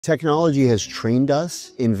Technology has trained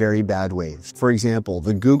us in very bad ways. For example,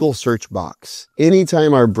 the Google search box.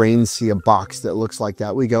 Anytime our brains see a box that looks like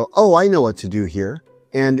that, we go, oh, I know what to do here.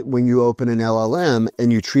 And when you open an LLM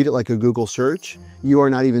and you treat it like a Google search, you are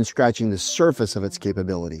not even scratching the surface of its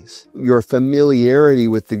capabilities. Your familiarity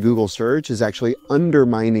with the Google search is actually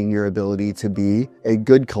undermining your ability to be a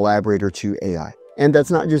good collaborator to AI. And that's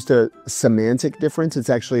not just a semantic difference, it's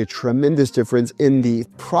actually a tremendous difference in the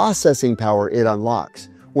processing power it unlocks.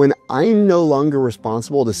 When I'm no longer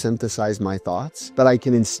responsible to synthesize my thoughts, but I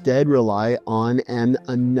can instead rely on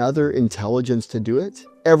another intelligence to do it,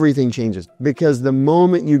 everything changes. Because the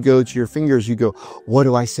moment you go to your fingers, you go, what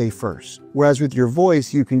do I say first? Whereas with your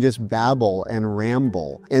voice, you can just babble and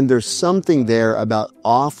ramble. And there's something there about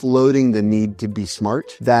offloading the need to be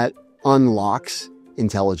smart that unlocks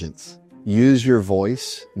intelligence. Use your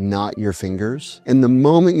voice, not your fingers. And the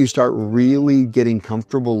moment you start really getting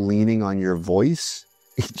comfortable leaning on your voice,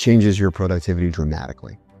 it changes your productivity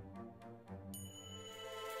dramatically.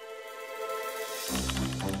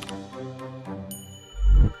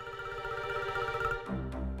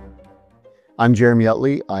 I'm Jereمی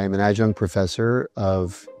Utley. I am an adjunct professor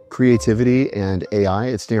of creativity and AI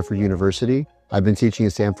at Stanford University. I've been teaching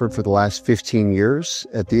at Stanford for the last 15 years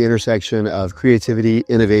at the intersection of creativity,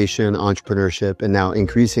 innovation, entrepreneurship, and now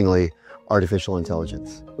increasingly artificial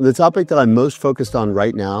intelligence. The topic that I'm most focused on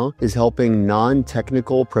right now is helping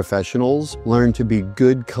non-technical professionals learn to be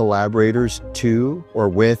good collaborators to or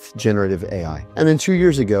with generative AI. And then 2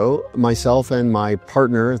 years ago, myself and my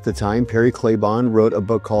partner at the time, Perry Claiborne, wrote a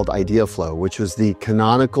book called Idea Flow, which was the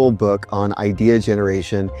canonical book on idea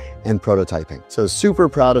generation and prototyping. So super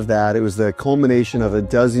proud of that. It was the culmination of a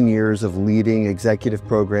dozen years of leading executive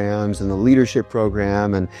programs and the leadership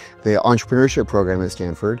program and the entrepreneurship program at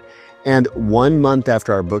Stanford. And 1 month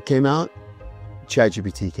after our book came out,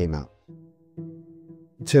 ChatGPT came out.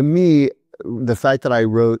 To me, the fact that I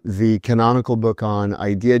wrote the canonical book on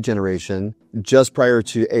idea generation just prior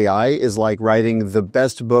to AI is like writing the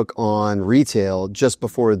best book on retail just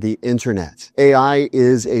before the internet. AI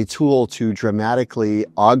is a tool to dramatically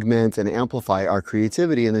augment and amplify our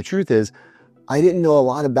creativity. And the truth is, I didn't know a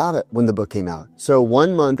lot about it when the book came out. So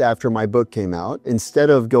 1 month after my book came out, instead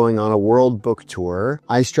of going on a world book tour,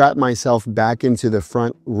 I strapped myself back into the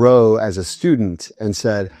front row as a student and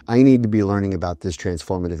said, I need to be learning about this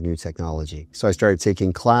transformative new technology. So I started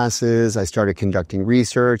taking classes, I started conducting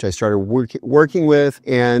research, I started working with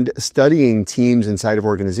and studying teams inside of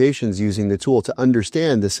organizations using the tool to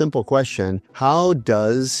understand the simple question, how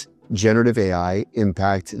does generative AI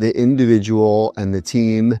impact the individual and the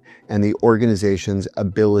team and the organization's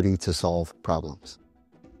ability to solve problems?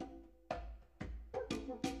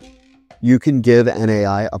 You can give an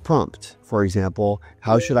AI a prompt. For example,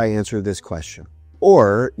 how should I answer this question?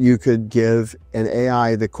 Or you could give an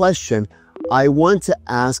AI the question, I want to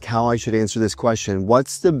ask how I should answer this question.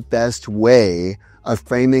 What's the best way of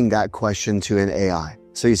framing that question to an AI?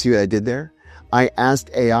 So you see what I did there? I asked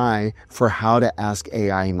AI for how to ask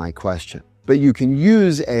AI my question. But you can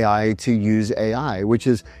use AI to use AI, which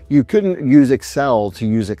is you couldn't use Excel to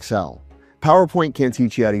use Excel. PowerPoint can't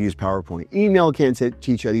teach you how to use PowerPoint. Email can't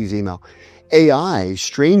teach you how to use email. AI,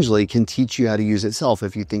 strangely, can teach you how to use itself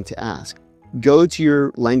if you think to ask. Go to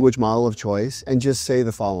your language model of choice and just say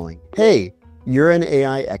the following. Hey, you're an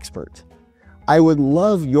AI expert. I would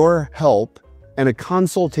love your help and a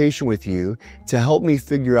consultation with you to help me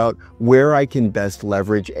figure out where I can best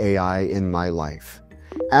leverage AI in my life.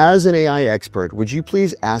 As an AI expert, would you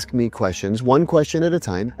please ask me questions, one question at a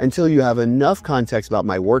time, until you have enough context about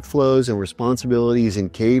my workflows and responsibilities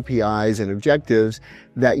and KPIs and objectives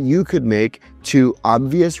that you could make 2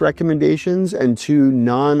 obvious recommendations and 2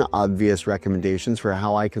 non-obvious recommendations for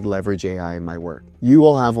how I could leverage AI in my work. You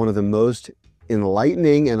will have one of the most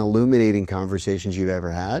enlightening and illuminating conversations you've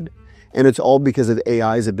ever had. And it's all because of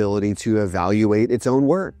AI's ability to evaluate its own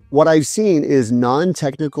work. What I've seen is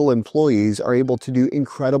non-technical employees are able to do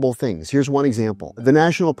incredible things. Here's one example. The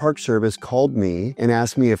National Park Service called me and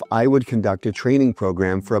asked me if I would conduct a training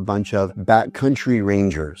program for a bunch of backcountry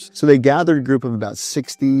rangers. So they gathered a group of about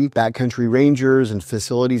 60 backcountry rangers and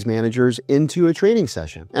facilities managers into a training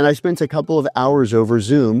session. And I spent a couple of hours over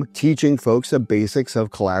Zoom teaching folks the basics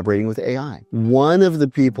of collaborating with AI. One of the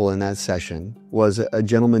people in that session was a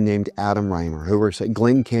gentleman named Adam Reimer, who works at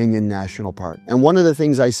Glen Canyon National Park. And one of the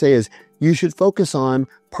things I say is, you should focus on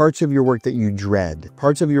parts of your work that you dread,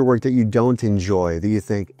 parts of your work that you don't enjoy, that you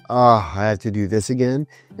think, I have to do this again.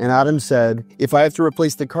 And Adam said, if I have to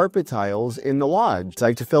replace the carpet tiles in the lodge, I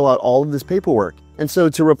have to fill out all of this paperwork. And so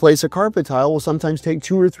to replace a carpet tile will sometimes take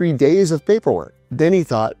 2 or 3 days of paperwork. Then he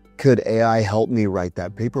thought, could AI help me write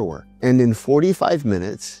that paperwork? And in 45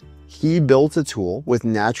 minutes, he built a tool with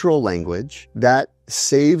natural language that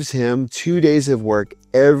saves him 2 days of work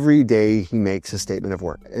every day he makes a statement of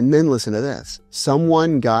work. And then listen to this.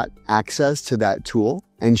 Someone got access to that tool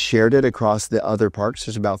and shared it across the other parks.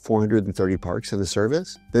 There's about 430 parks in the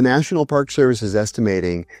service. The National Park Service is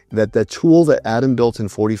estimating that the tool that Adam built in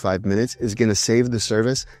 45 minutes is going to save the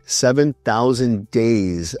service 7,000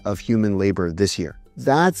 days of human labor this year.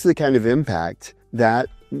 That's the kind of impact that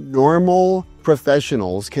normal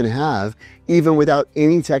professionals can have even without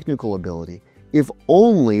any technical ability, if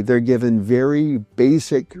only they're given very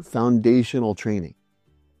basic foundational training.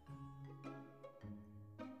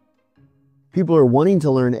 People are wanting to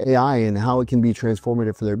learn AI and how it can be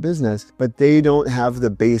transformative for their business, but they don't have the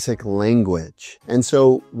basic language. And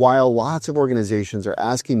so while lots of organizations are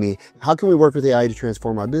asking me, how can we work with AI to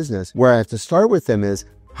transform our business? Where I have to start with them is,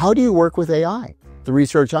 how do you work with AI? The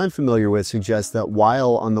research I'm familiar with suggests that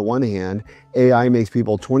while on the one hand, AI makes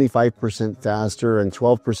people 25% faster and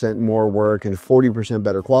 12% more work and 40%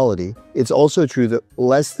 better quality, it's also true that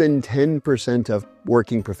less than 10% of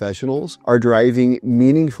working professionals are driving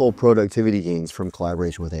meaningful productivity gains from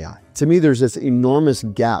collaboration with AI. To me, there's this enormous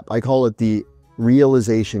gap. I call it the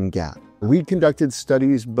realization gap. We conducted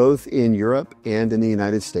studies both in Europe and in the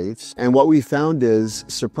United States, and what we found is,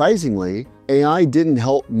 surprisingly, AI didn't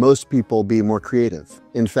help most people be more creative.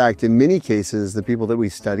 In fact, in many cases, the people that we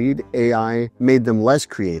studied, AI made them less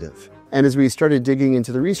creative. And as we started digging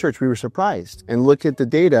into the research, we were surprised. And looked at the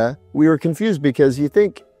data, we were confused because you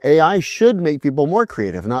think AI should make people more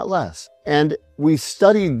creative, not less. And we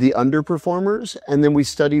studied the underperformers, and then we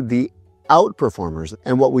studied the outperformers.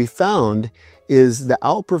 And what we found is the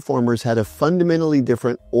outperformers had a fundamentally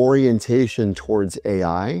different orientation towards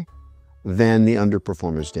AI than the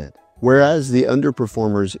underperformers did. Whereas the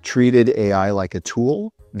underperformers treated AI like a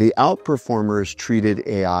tool, the outperformers treated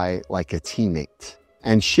AI like a teammate.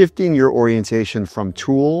 And shifting your orientation from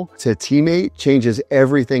tool to teammate changes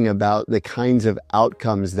everything about the kinds of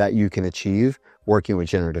outcomes that you can achieve working with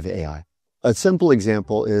generative AI. A simple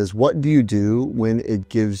example is, what do you do when it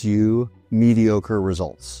gives you mediocre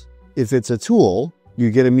results? If it's a tool, you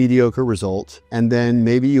get a mediocre result, and then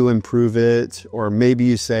maybe you improve it, or maybe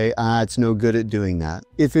you say, it's no good at doing that.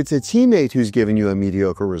 If it's a teammate who's given you a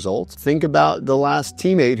mediocre result, think about the last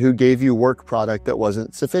teammate who gave you work product that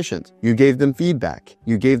wasn't sufficient. You gave them feedback,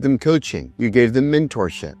 you gave them coaching, you gave them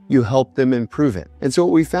mentorship, you helped them improve it. And so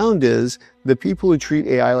what we found is, the people who treat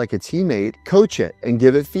AI like a teammate coach it and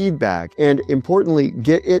give it feedback, and importantly,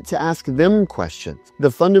 get it to ask them questions. The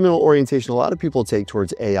fundamental orientation a lot of people take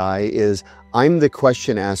towards AI is, I'm the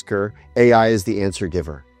question asker, AI is the answer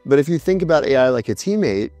giver. But if you think about AI like a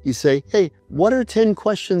teammate, you say, hey, what are 10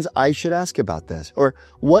 questions I should ask about this? Or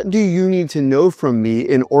what do you need to know from me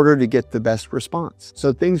in order to get the best response?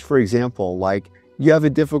 So things, for example, like you have a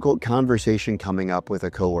difficult conversation coming up with a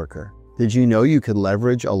coworker. Did you know you could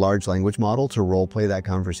leverage a large language model to role play that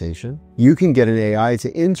conversation? You can get an AI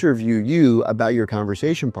to interview you about your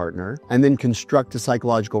conversation partner and then construct a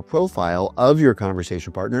psychological profile of your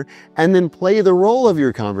conversation partner and then play the role of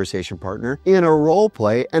your conversation partner in a role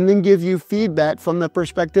play and then give you feedback from the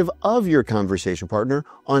perspective of your conversation partner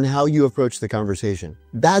on how you approach the conversation.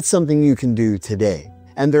 That's something you can do today.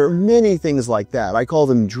 And there are many things like that. I call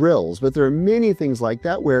them drills, but there are many things like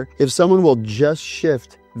that where if someone will just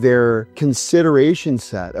shift their consideration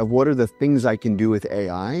set of what are the things I can do with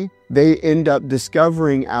AI, they end up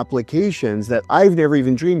discovering applications that I've never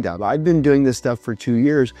even dreamed of. I've been doing this stuff for 2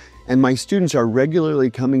 years, and my students are regularly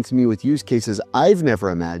coming to me with use cases I've never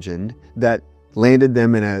imagined that landed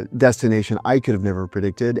them in a destination I could have never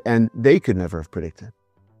predicted, and they could never have predicted.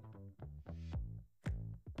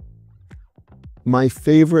 My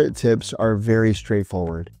favorite tips are very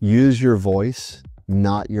straightforward. Use your voice,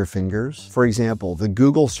 not your fingers. For example, the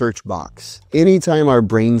Google search box. Anytime our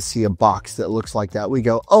brains see a box that looks like that, we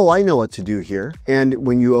go, oh, I know what to do here. And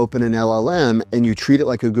when you open an LLM and you treat it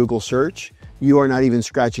like a Google search, you are not even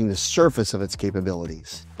scratching the surface of its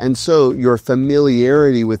capabilities. And so your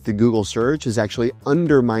familiarity with the Google search is actually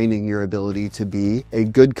undermining your ability to be a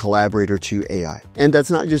good collaborator to AI. And that's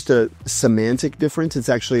not just a semantic difference, it's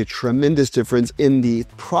actually a tremendous difference in the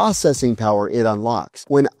processing power it unlocks.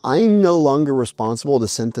 When I'm no longer responsible to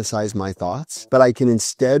synthesize my thoughts, but I can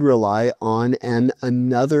instead rely on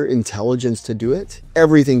another intelligence to do it,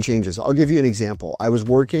 everything changes. I'll give you an example. I was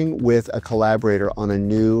working with a collaborator on a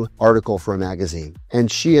new article for a magazine.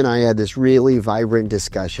 And she and I had this really vibrant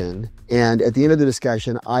discussion. And at the end of the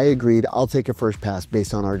discussion, I agreed I'll take a first pass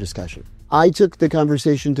based on our discussion. I took the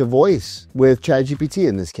conversation to voice with ChatGPT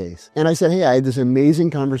in this case. And I said, hey, I had this amazing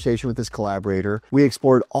conversation with this collaborator. We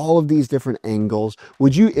explored all of these different angles.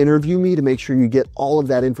 Would you interview me to make sure you get all of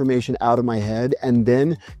that information out of my head and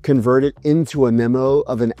then convert it into a memo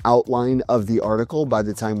of an outline of the article by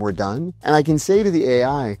the time we're done? And I can say to the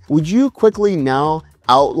AI, would you quickly now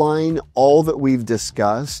outline all that we've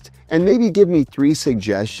discussed and maybe give me 3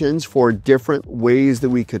 suggestions for different ways that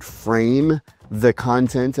we could frame the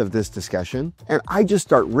content of this discussion? And I just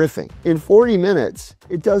start riffing. In 40 minutes,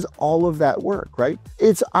 it does all of that work, right?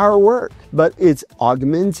 It's our work, but it's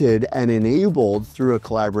augmented and enabled through a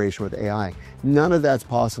collaboration with AI. None of that's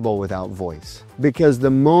possible without voice. Because the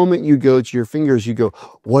moment you go to your fingers, you go,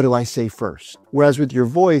 what do I say first? Whereas with your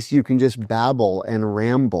voice, you can just babble and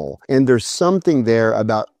ramble. And there's something there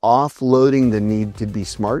about offloading the need to be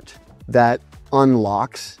smart that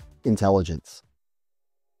unlocks intelligence.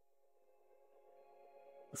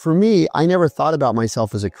 For me, I never thought about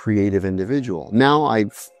myself as a creative individual. Now I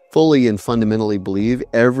fully and fundamentally believe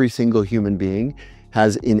every single human being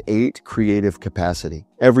has innate creative capacity.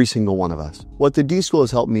 Every single one of us. What the D School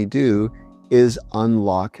has helped me do is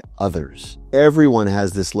unlock others. Everyone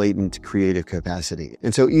has this latent creative capacity.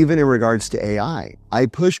 And so even in regards to AI, I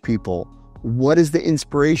push people, what is the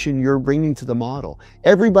inspiration you're bringing to the model?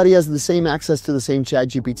 Everybody has the same access to the same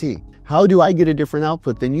ChatGPT. How do I get a different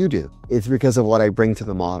output than you do? It's because of what I bring to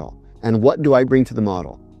the model. And what do I bring to the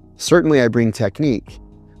model? Certainly I bring technique,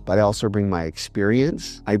 but I also bring my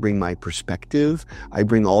experience. I bring my perspective. I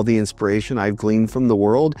bring all the inspiration I've gleaned from the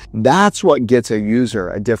world. That's what gets a user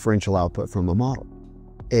a differential output from a model.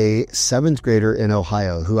 A 7th grader in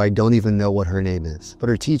Ohio, who I don't even know what her name is, but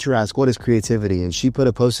her teacher asked, what is creativity? And she put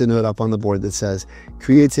a post-it note up on the board that says,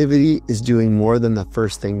 creativity is doing more than the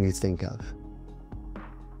first thing you think of.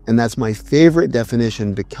 And that's my favorite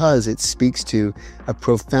definition because it speaks to a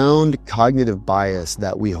profound cognitive bias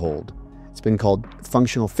that we hold. It's been called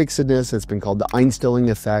functional fixedness. It's been called the Einstein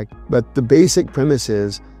effect. But the basic premise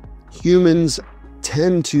is humans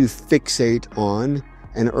tend to fixate on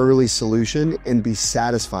an early solution and be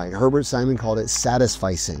satisfied. Herbert Simon called it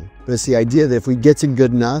satisficing. But it's the idea that if we get to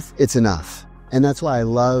good enough, it's enough. And that's why I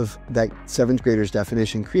love that 7th grader's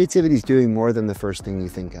definition. Creativity is doing more than the first thing you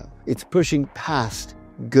think of. It's pushing past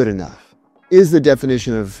good enough. Is the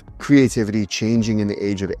definition of creativity changing in the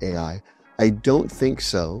age of AI? I don't think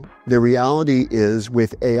so. The reality is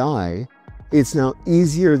with AI, it's now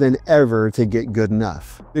easier than ever to get good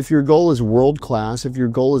enough. If your goal is world-class, if your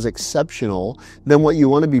goal is exceptional, then what you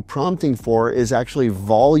want to be prompting for is actually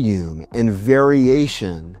volume and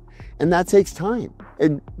variation. And that takes time.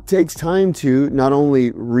 It takes time to not only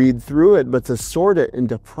read through it, but to sort it and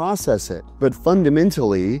to process it. But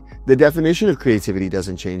fundamentally, the definition of creativity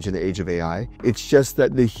doesn't change in the age of AI. It's just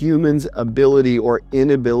that the human's ability or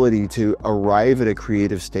inability to arrive at a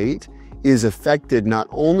creative state is affected not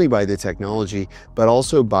only by the technology, but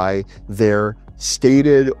also by their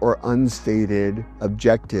stated or unstated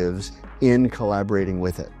objectives in collaborating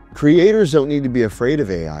with it. Creators don't need to be afraid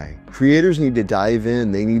of AI. Creators need to dive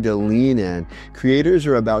in. They need to lean in. Creators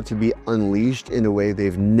are about to be unleashed in a way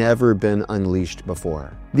they've never been unleashed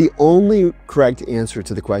before. The only correct answer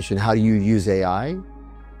to the question, how do you use AI,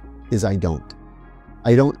 is I don't.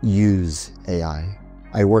 I don't use AI.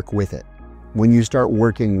 I work with it. When you start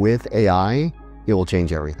working with AI, it will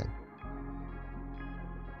change everything.